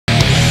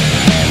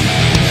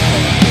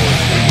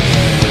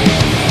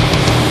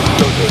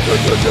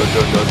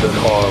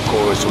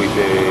Hardcore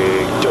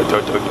sweeping.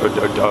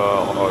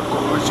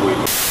 Hardcore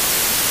sweeping.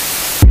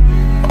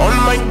 On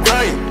my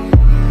grind.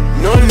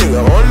 No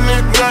nigga on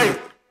that grind.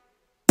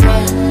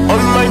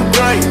 On my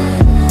grind.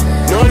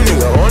 No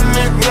nigga on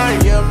that grind.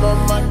 Yeah, I'm on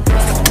my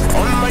grind.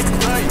 On my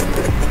grind.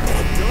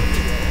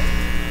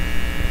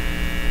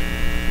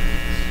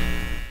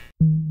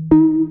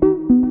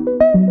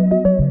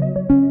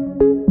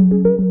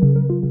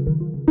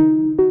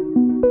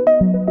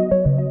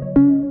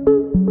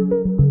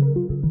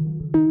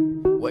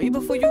 Way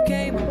before you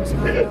came.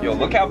 Yo,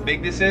 look how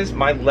big this is.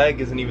 My leg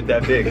isn't even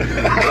that big.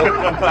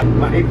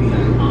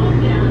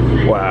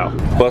 Wow.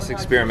 Bus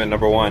experiment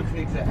number 1.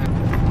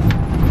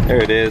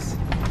 There it is.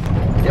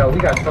 Yo, we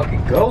got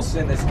fucking ghosts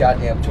in this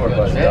goddamn tour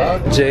bus,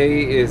 dog.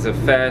 Jay is a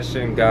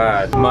fashion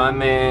god. My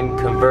man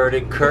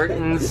converted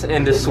curtains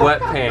into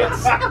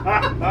sweatpants.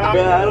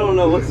 Man, I don't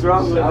know what's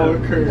wrong with our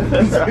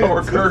curtains.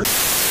 Our curtains.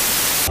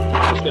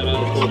 Just got out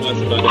of the school bus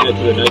about to head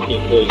to the Nike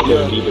employee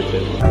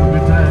Beaverton.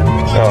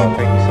 Oh,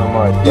 thank you so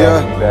much.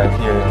 Yeah. Be back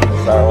here.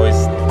 I always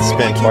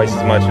spend twice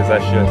as much as I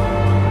should.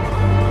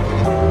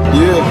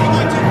 Yeah.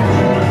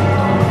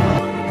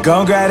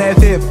 Gon' grab that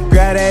fifth,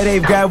 grab that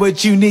eighth, grab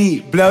what you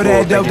need. Blow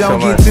that dope, don't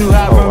get too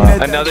hot from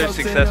that. Another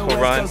successful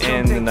run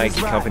in the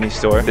Nike company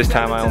store. This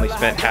time I only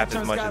spent half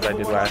as much as I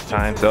did last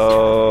time.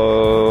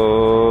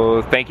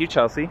 So, thank you,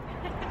 Chelsea.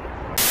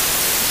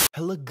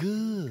 Hella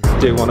good.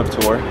 Day 1 of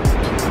tour.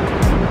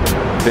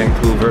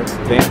 Vancouver,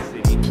 Van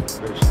City,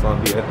 British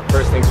Columbia.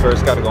 First things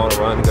first, gotta go on a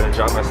run. I'm gonna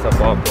drop my stuff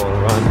off, go on a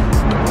run.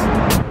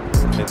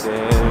 And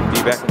then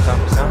be back in time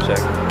for sound check.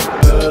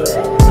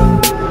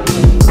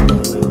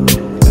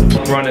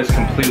 Run is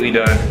completely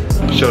done.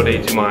 Showed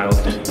 82 miles.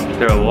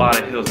 There are a lot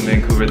of hills in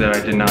Vancouver that I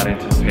did not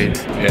anticipate.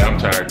 Yeah, I'm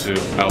tired too.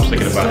 I was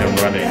thinking about him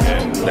running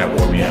and that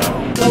wore me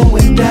out.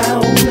 Going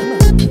down.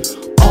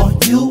 Are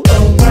you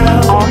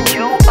around? Are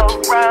you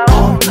around?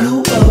 Are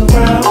you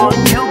around? Are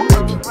you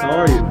around? How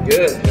are you?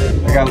 Good.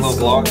 I got a little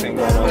vlog thing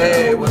going on.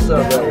 Hey, what's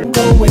up, bro?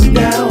 Going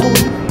down.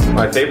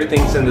 My favorite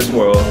things in this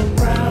world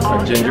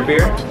are ginger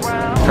beer,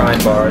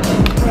 Kind bars,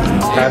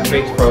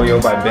 half-baked froyo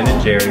by Ben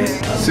 & Jerry's,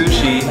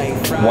 sushi,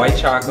 white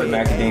chocolate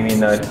macadamia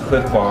nut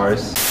Cliff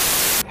bars.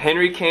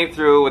 Henry came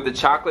through with the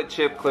chocolate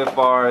chip Cliff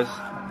bars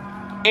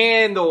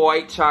and the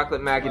white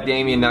chocolate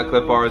macadamia nut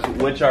Cliff bars,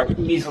 which are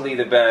easily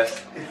the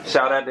best.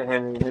 Shout out to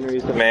Henry.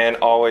 Henry's the man,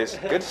 always.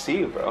 Good to see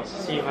you, bro.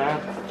 See you, man.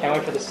 Can't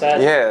wait for the set.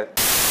 Yeah.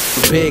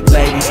 Big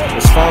ladies,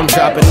 it's foam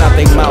dropping out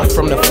they mouth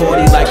from the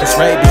 40 like it's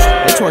rabies.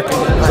 They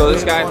twerking. So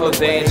this guy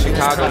Jose in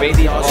Chicago made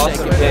these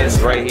awesome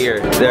pins right here.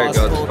 There it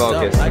goes,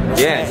 focus.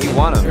 Yeah, he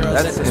won them.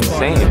 That's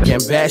insane.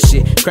 Getting bad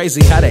shit,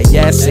 crazy how they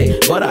yes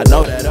it. But I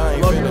know that I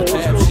ain't real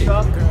damn shit.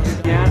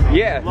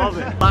 Yeah. Love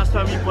it. Last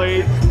time you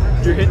played,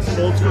 you're hitting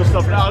some old school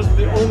stuff, and I was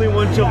the only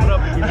one jumping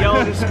up and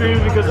yelling and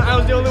screaming because I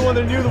was the only one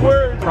that knew the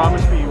words.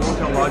 Promise me you won't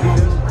tell Logic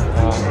this,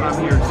 but I'm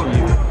here to see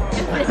you.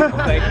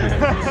 Thank you.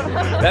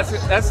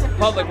 That's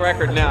public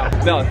record now.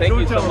 No, thank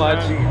you so much.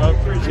 I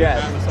appreciate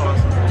that. That's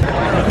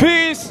awesome.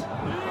 Peace.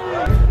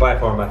 By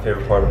far my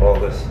favorite part of all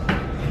this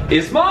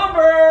is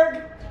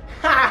Momberg.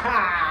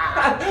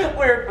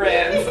 We're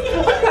friends.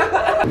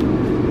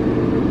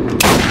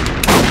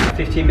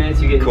 15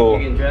 minutes, you get Cool. you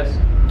getting dressed.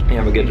 Yeah,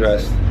 I'm gonna get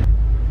dressed.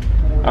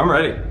 I'm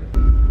ready.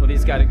 Well,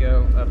 these got to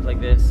go up like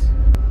this.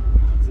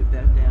 Sit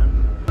that down.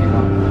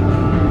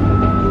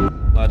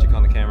 Logic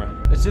on the camera.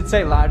 It should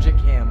say Logic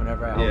Cam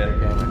whenever I hold Yeah. the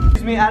camera.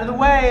 Excuse me, out of the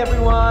way,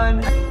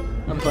 everyone.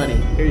 I'm funny.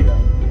 Here you go.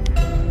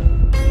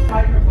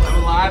 I'm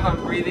alive, I'm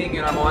breathing,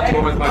 and I'm on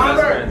tour with my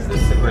best friends.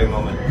 This is a great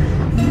moment.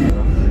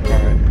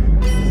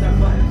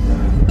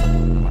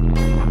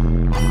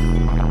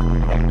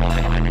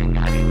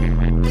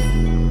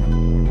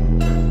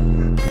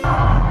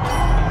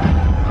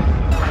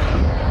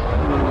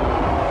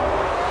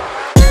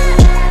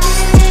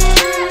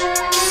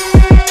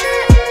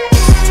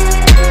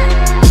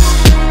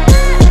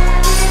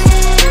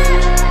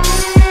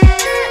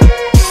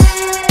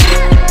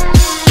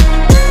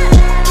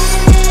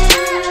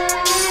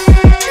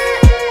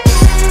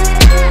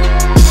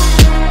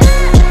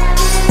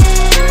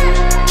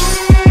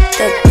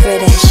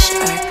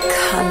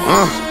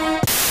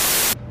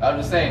 I'm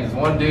just saying, there's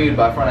one dude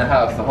by front of the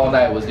house the whole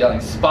night was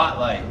yelling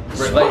 "Spotlight!"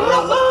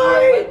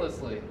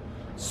 relentlessly.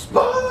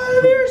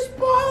 Spotlight here,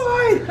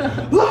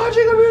 Spotlight!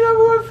 Logic, I'm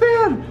your #1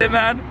 fan! Hey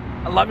man,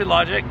 I love you,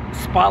 Logic.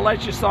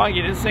 Spotlight's your song.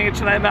 You didn't sing it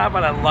tonight, man,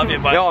 but I love you,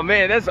 buddy. Yo,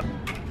 man, that's.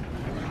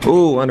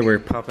 Ooh, underwear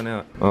popping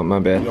out. Oh, my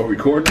bad. No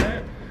recording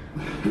that?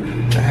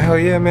 Hell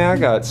yeah, man, I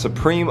got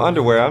Supreme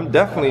underwear. I'm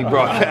definitely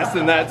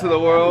broadcasting that to the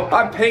world.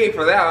 I paid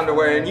for that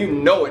underwear and you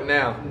know it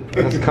now.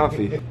 That's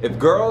comfy. If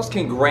girls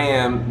can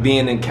gram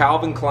being in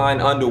Calvin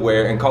Klein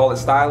underwear and call it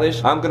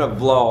stylish, I'm gonna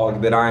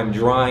vlog that I am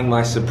drying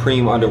my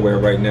Supreme underwear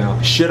right now.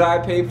 Should I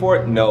pay for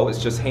it? No,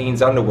 it's just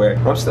Hanes underwear.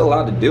 I'm still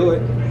allowed to do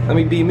it. Let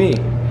me be me,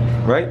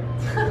 right?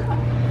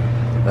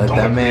 Let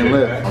that man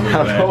live. I'm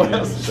glad you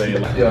didn't say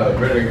it. Yo,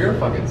 Ritter, you're a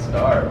fucking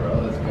star,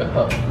 bro. Let's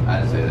go. I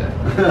didn't say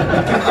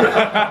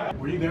that.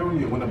 Were you there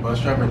when the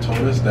bus driver told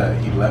us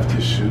that he left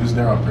his shoes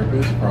there on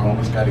purpose for a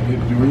homeless guy to get?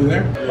 Were you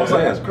there? I was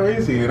like, that's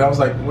crazy. And I was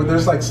like, well,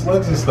 there's like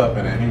slugs and stuff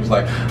in it. And he was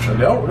like,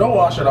 they'll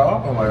wash it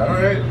off. I'm like, all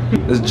right.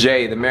 This is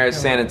Jay, the mayor of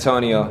San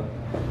Antonio.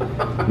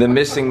 The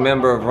missing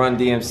member of Run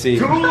DMC.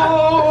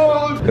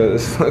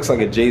 This looks like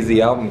a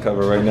Jay-Z album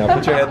cover right now.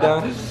 Put your head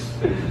down.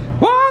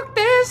 Walk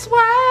this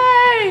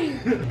way.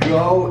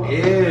 Go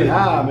in.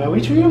 Ah, man,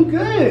 we treat him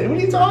good. What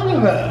are you talking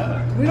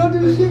about? We don't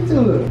do shit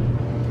to him.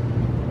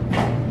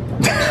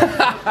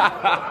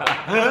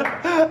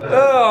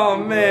 Oh,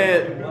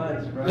 man.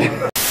 We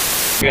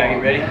gotta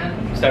get ready.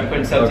 Start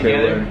putting stuff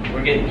together.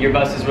 We're getting your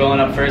bus is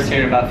rolling up first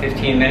here in about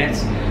 15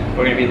 minutes.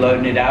 We're gonna be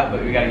loading it out,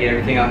 but we gotta get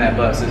everything on that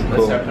bus.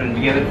 Let's start putting it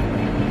together.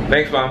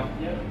 Thanks, Mom.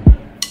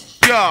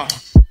 Yeah,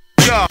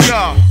 yeah,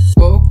 yeah.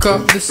 Woke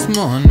up this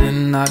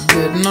morning, I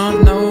did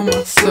not know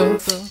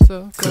myself.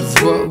 Cause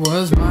what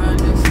was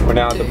mine is We're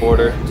now at the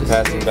border,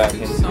 passing back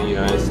into the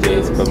United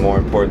States, but more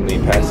importantly,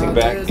 passing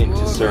back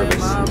into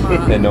service.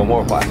 And no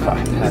more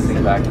Wi-Fi,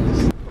 passing back.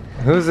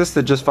 Who is this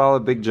that just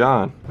followed Big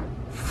John?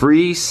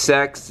 Free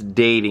sex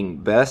dating,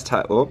 best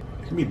high. Oh.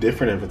 It can be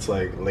different if it's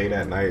like late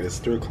at night. It's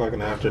 3 o'clock in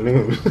the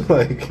afternoon.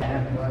 Like.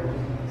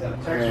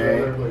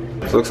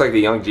 This looks like the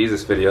Young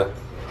Jesus video.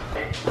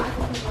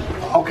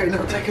 Okay,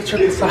 now take a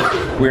trip inside.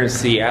 We're in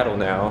Seattle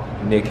now.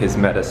 Nick has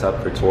met us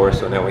up for tour,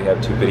 so now we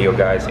have 2 video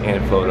guys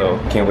and photo.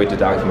 Can't wait to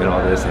document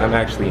all this. I'm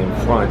actually in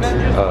front of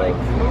the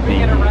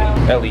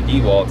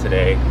LED wall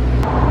today.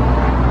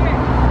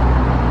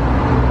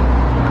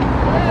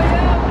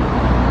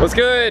 What's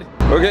good?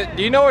 We're good.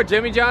 Do you know where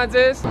Jimmy John's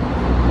is?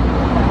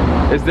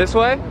 Is this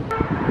way?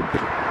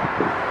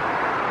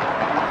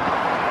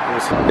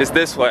 It's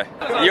this way.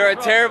 You're a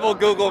terrible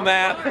Google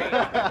map.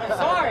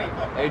 Sorry.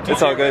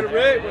 It's all good.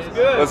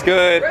 What's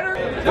good?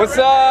 What's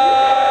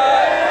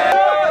up?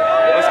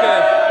 What's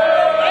good?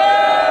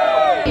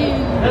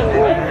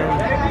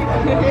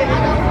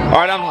 All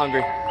right, I'm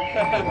hungry.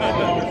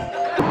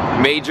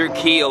 Major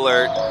key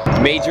alert.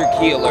 Major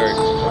key alert.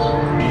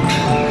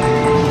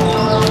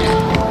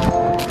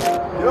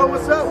 Yo,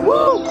 what's up?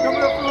 Woo!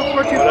 Coming up from the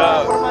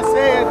 45. What am I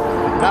saying?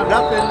 Not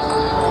nothing.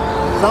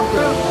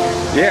 Something.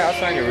 Yeah, I'll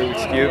sign your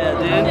Rubik's Cube.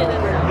 Yeah, dude.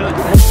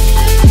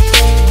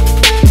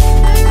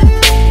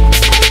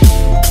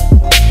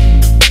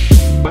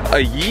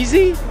 A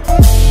Yeezy?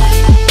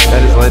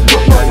 That is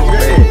legendary.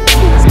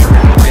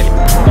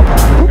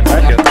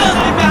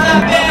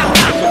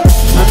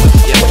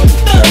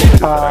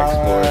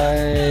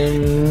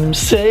 I'm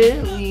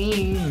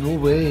sailing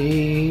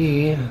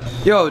away.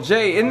 Yo,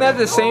 Jay, isn't that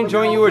the same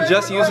joint you were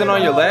just using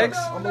on your legs?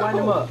 I'm gonna line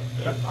him up.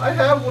 I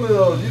have one of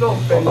those. You don't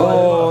think.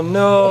 Oh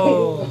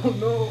no. Oh,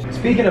 no.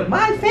 Speaking of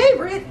my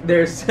favorite,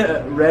 there's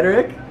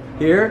Rhetoric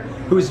here,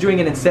 who's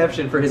doing an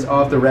inception for his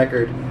off the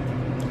record,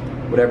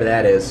 whatever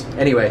that is.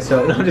 Anyway,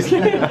 so no, I'm just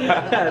kidding.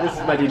 This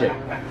is my DJ.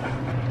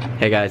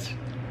 Hey guys,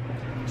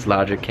 it's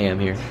Logic Cam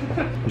here.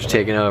 I'm just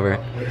taking over.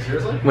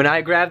 When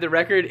I grab the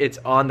record, it's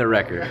on the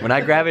record. When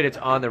I grab it, it's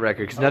on the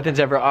record, because nothing's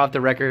ever off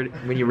the record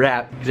when you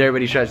rap, because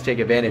everybody tries to take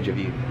advantage of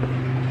you.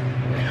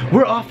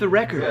 We're off the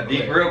record.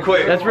 Yeah, real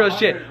quick. That's real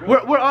shit.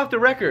 We're off the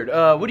record.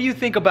 What do you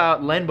think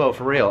about Lenbo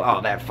for real?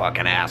 Oh, that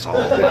fucking asshole.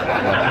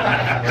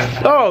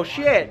 Oh,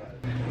 shit.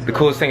 The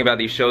coolest thing about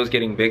these shows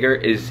getting bigger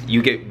is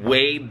you get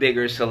way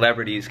bigger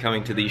celebrities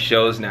coming to these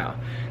shows now.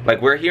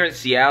 Like, we're here in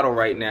Seattle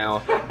right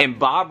now, and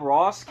Bob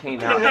Ross came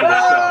out to the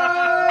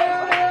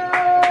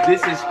show.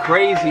 This is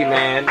crazy,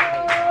 man.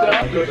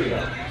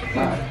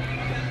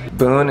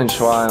 Boone and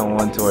Schwai on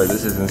one tour.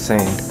 This is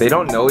insane. They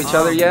don't know each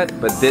other yet,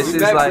 but this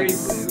is like...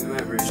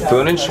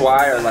 Boone and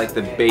Schwai are like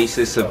the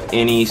basis of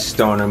any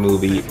stoner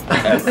movie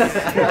ever.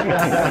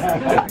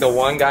 The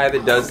one guy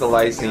that does the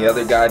lights and the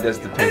other guy does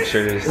the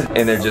pictures,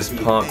 and they're just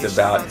pumped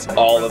about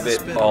all of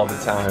it all the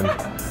time.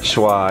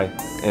 Schwai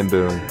and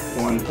Boone.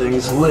 One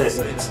thing's lit,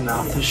 it's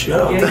not the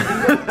show. Yeah.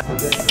 I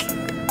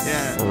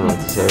don't know what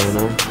to say right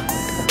now.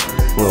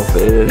 A little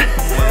faded.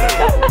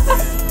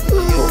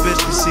 Little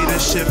bitch can see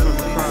this shit from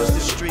across the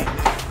street.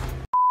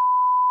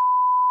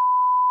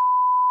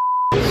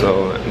 So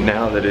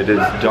now that it is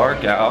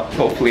dark out,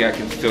 hopefully I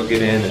can still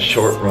get in a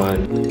short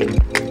run.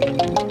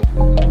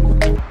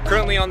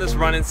 Currently on this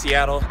run in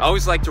Seattle. I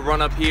always like to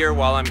run up here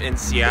while I'm in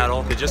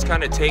Seattle to just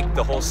kind of take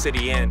the whole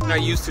city in. I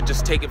used to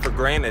just take it for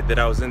granted that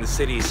I was in the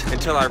cities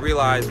until I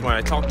realized when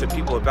I talked to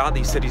people about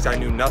these cities, I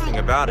knew nothing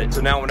about it.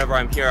 So now whenever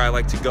I'm here, I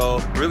like to go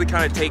really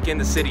kind of take in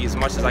the city as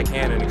much as I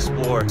can and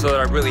explore so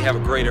that I really have a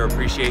greater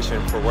appreciation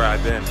for where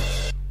I've been.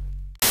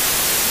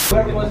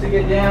 Whoever wants to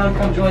get down,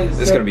 come join the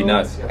This is gonna be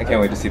nuts. I can't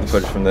wait to see the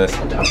footage from this.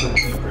 Hey,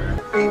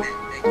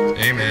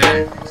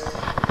 man.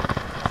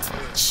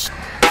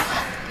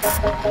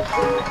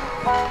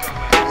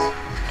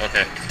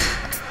 Okay.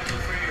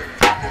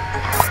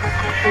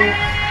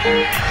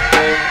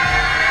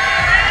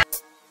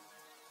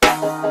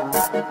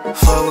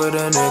 Fuck with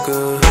a nigga,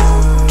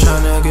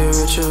 tryna get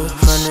richer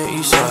from the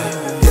east side.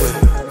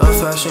 Yeah, a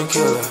fashion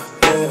killer.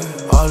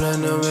 Yeah, All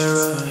in the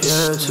mirror,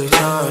 yeah, take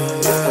time,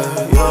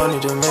 yeah. You don't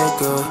need to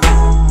make up.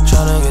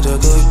 Tryna get the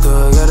good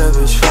good, get a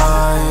bitch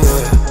fine,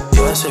 yeah.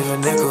 Yeah, save a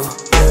nickel,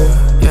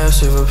 yeah,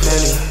 save a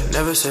penny,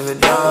 never save a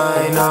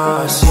dime,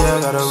 nah. See,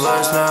 I got a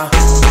rush now.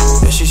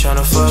 Yeah, she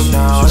tryna fuck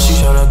now, she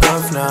tryna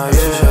cuff now,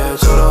 yeah.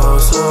 Told the whole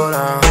slow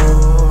down.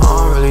 I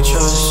don't really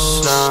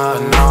trust,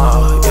 nah,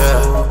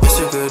 yeah. It's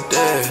a good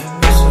day,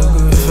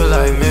 you feel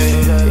like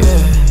me,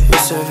 yeah.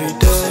 It's every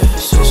day,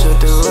 since I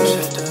do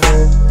it.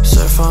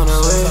 Surf on the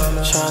way,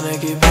 tryna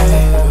get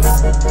paid.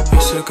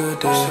 It's a good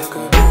day,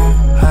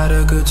 had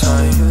a good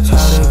time, had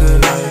a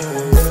good night.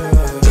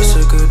 It's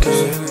a good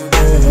day,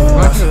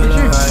 I feel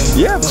alright.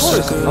 Yeah, of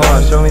course. Hold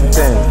on, show me the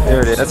thing.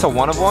 There it is. That's a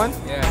one of one?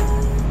 Yeah.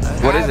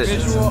 What is it?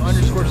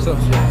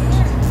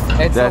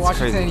 Visual_subject. That's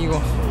crazy.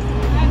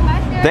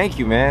 Thank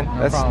you, man. No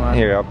That's problem, man.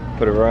 Here, I'll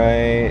put it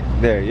right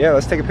there. Yeah,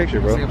 let's take a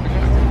picture, bro.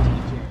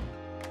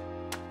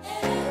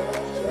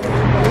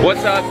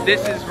 What's up?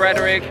 This is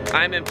Rhetoric.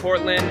 I'm in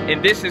Portland,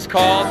 and this is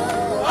called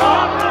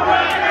Off the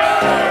Record.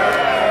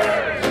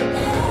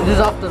 This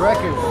is Off the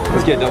Record.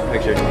 Let's get a dope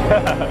picture.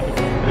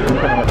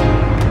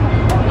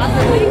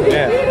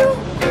 Yeah.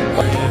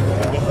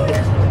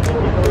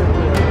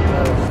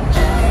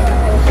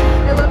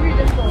 I love your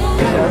disco.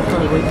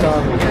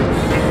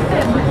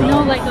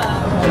 No, like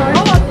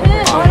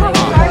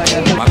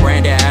my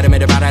granddad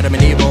adamant about Adam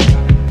and Evil.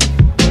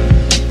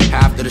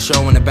 After the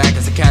show in the back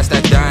is a cast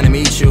that's dying to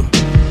meet you.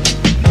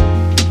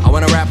 I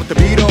wanna rap with the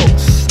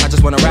Beatles. I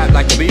just wanna rap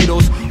like the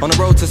Beatles. On the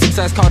road to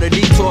success called a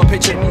detour.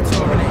 Picture me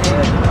touring.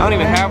 I don't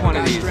even have one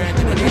of these.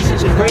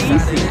 This is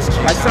crazy.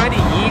 I signed a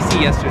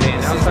Yeezy yesterday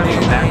and now I'm signing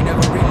a back.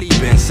 Never really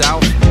been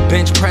south.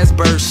 Bench press,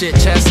 bird shit,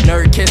 chest,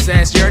 nerd, kiss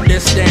ass. Your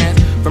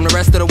distance from the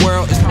rest of the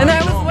world. And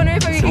I was wondering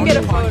if we can get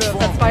a photo.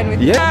 That's fine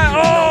with you.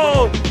 Yeah.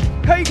 Oh.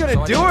 How you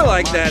gonna do her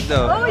like that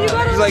though? Oh, you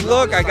got He's like,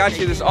 look, I got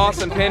you this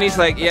awesome pen. He's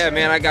like, yeah,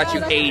 man, I got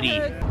you 80.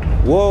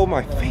 Whoa,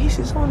 my face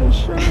is on his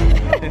shirt.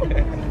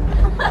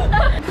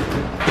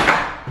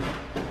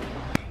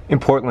 In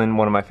Portland,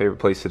 one of my favorite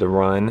places to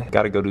run.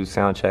 Gotta go do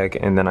sound check,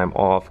 and then I'm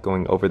off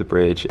going over the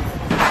bridge. You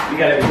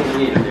got everything you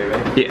need in here,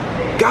 right? Yeah.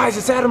 Guys,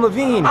 it's Adam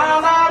Levine.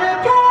 I'm out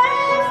of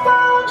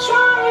gas,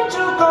 trying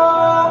to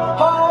go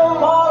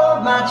home, all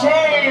of my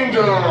change.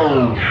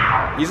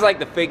 He's like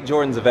the fake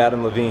Jordans of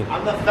Adam Levine.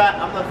 I'm the fat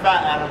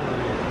Adam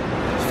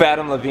Levine. Fat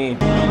Adam Levine.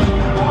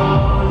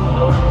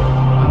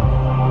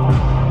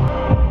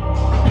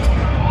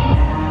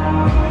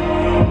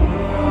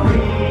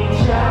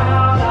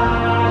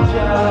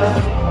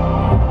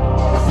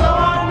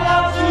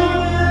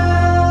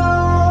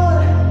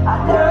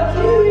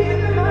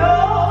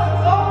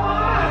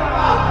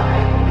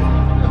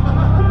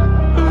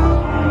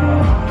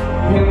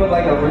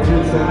 Like a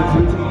Richard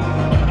 72.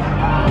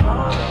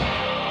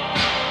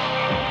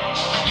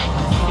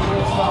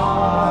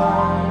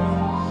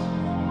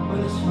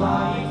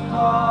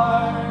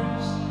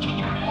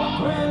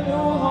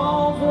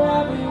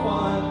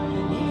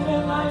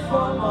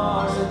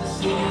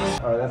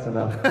 Alright, that's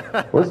enough.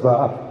 Where's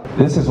Bob?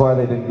 This is why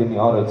they didn't give me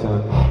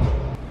auto-tune.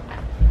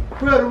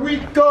 Puerto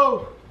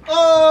Rico!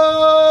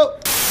 Oh!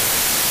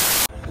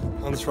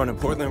 On this run in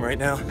Portland right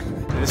now.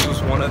 This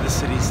was one of the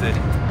cities that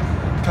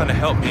kind of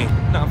helped me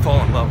not fall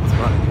in love with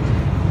running,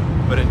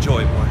 but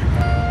enjoy more.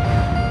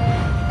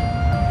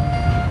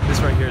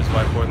 This right here is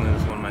why Portland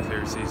is one of my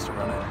favorite cities to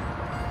run in.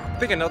 I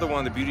think another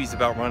one of the beauties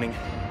about running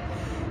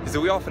is that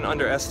we often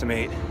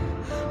underestimate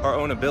our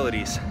own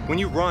abilities. When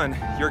you run,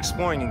 you're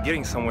exploring and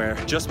getting somewhere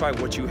just by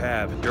what you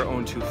have, your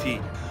own 2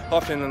 feet.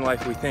 Often in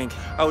life we think,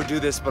 I would do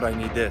this, but I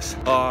need this.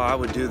 Oh, I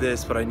would do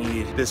this, but I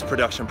need this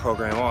production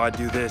program. Oh, I'd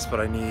do this, but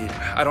I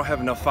don't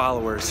have enough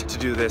followers to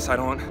do this. I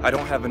don't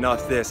have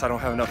enough this, I don't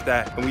have enough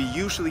that. And we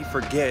usually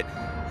forget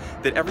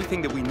that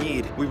everything that we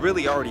need, we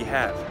really already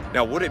have.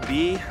 Now, would it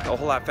be a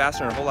whole lot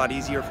faster and a whole lot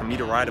easier for me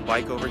to ride a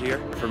bike over here?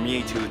 For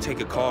me to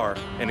take a car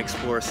and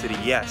explore a city?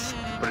 Yes.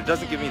 But it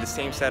doesn't give me the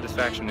same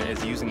satisfaction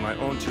as using my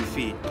own 2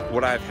 feet,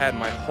 what I've had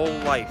my whole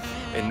life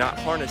and not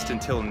harnessed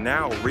until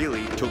now,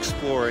 really, to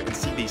explore and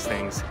see these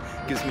things.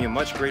 Gives me a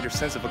much greater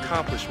sense of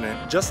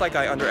accomplishment, just like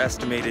I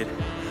underestimated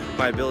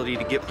my ability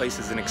to get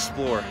places and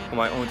explore on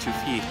my own 2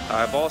 feet.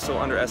 I've also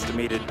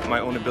underestimated my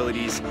own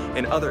abilities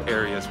in other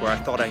areas where I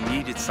thought I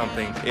needed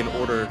something in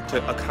order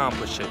to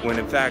accomplish it, when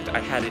in fact I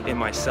had it in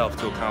myself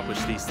to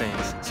accomplish these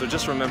things. So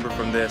just remember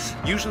from this,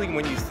 usually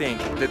when you think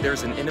that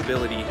there's an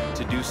inability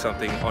to do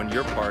something on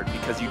your part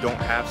because you don't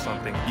have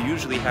something, you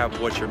usually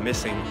have what you're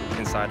missing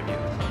inside of you.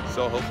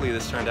 So hopefully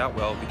this turned out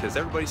well, because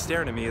everybody's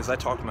staring at me as I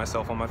talk to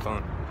myself on my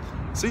phone.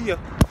 See ya.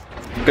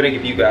 I'm gonna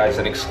give you guys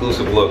an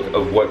exclusive look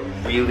of what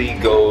really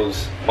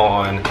goes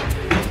on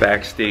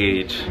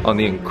backstage on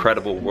the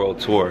Incredible World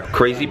Tour.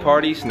 Crazy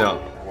parties?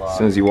 No. As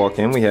soon as you walk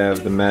in, we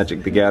have the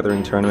Magic the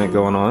Gathering tournament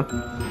going on.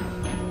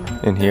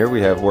 In here,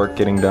 we have work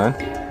getting done.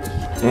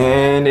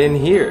 And in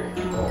here,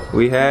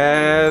 we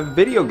have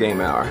video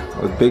game hour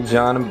with Big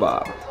John and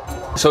Bob.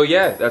 So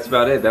yeah, that's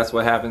about it. That's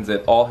what happens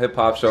at all hip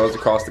hop shows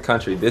across the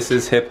country. This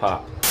is hip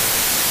hop.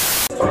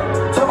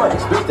 Somebody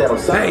speak that on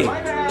Hey,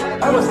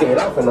 I must get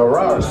off in a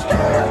rush.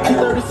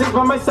 36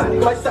 by my side,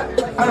 my side.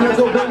 I'm gonna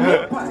go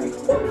back.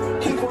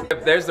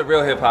 There's the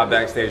real hip hop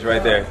backstage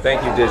right there.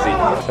 Thank you, Dizzy.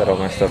 Set all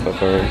my stuff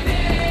up already.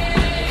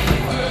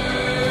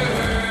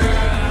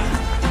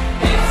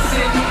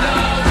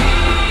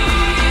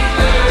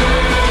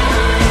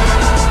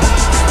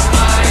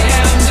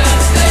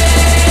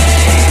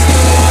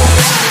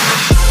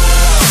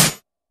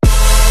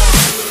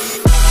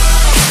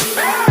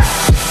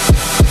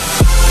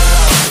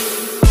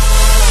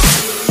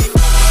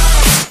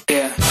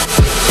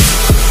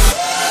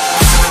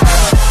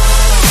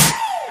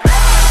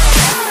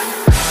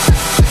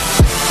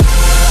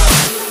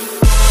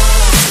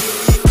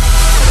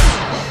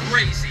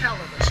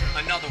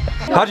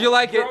 How'd you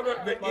like it?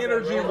 The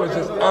energy was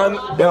just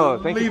unbelievable.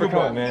 Thank you for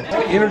coming, man.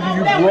 The energy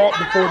you brought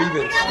before it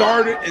even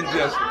started and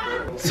just...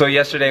 So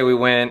yesterday we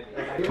went,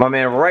 my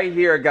man right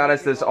here got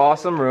us this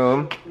awesome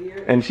room,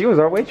 and she was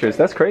our waitress.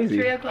 That's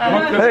crazy.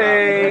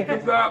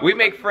 Hey! We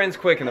make friends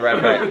quick in the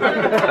Rat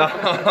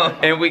Pack.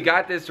 And we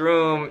got this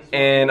room,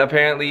 and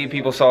apparently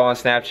people saw on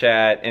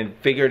Snapchat and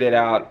figured it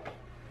out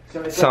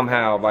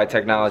somehow by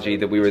technology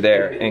that we were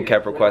there and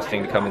kept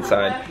requesting to come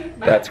inside.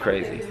 That's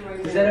crazy.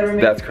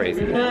 That's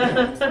crazy.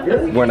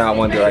 We're not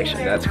One Direction.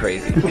 That's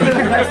crazy.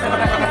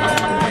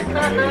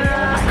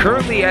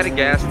 Currently at a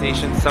gas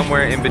station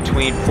somewhere in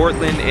between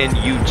Portland and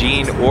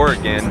Eugene,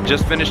 Oregon.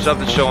 Just finished up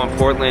the show in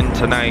Portland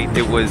tonight.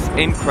 It was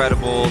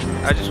incredible.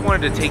 I just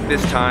wanted to take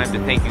this time to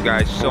thank you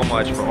guys so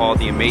much for all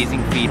the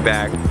amazing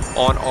feedback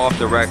on Off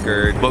the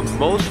Record, but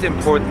most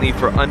importantly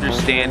for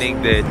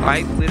understanding that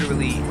I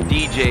literally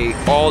DJ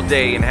all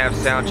day and have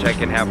sound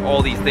check and have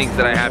all these things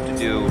that I have to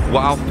do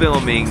while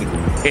filming,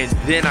 and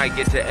then I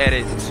get to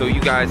edit. So you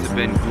guys have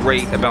been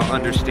great about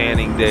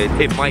understanding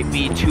that it might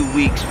be 2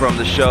 weeks from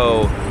the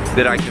show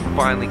that I can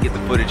finally get the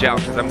footage out,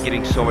 because I'm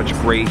getting so much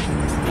great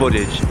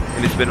footage,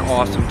 and it's been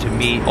awesome to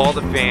meet all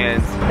the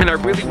fans. And I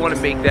really want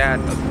to make that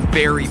a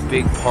very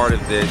big part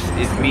of this,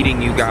 is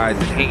meeting you guys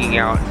and hanging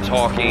out and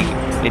talking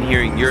and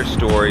hearing your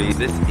story.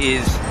 This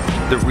is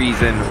the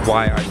reason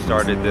why I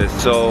started this.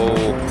 So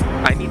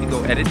I need to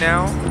go edit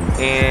now,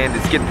 and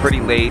it's getting pretty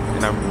late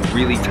and I'm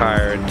really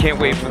tired. Can't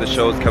wait for the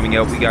shows coming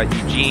up. We got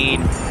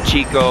Eugene,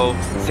 Chico,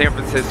 San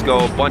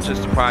Francisco, a bunch of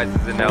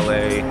surprises in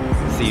LA.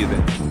 See you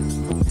then.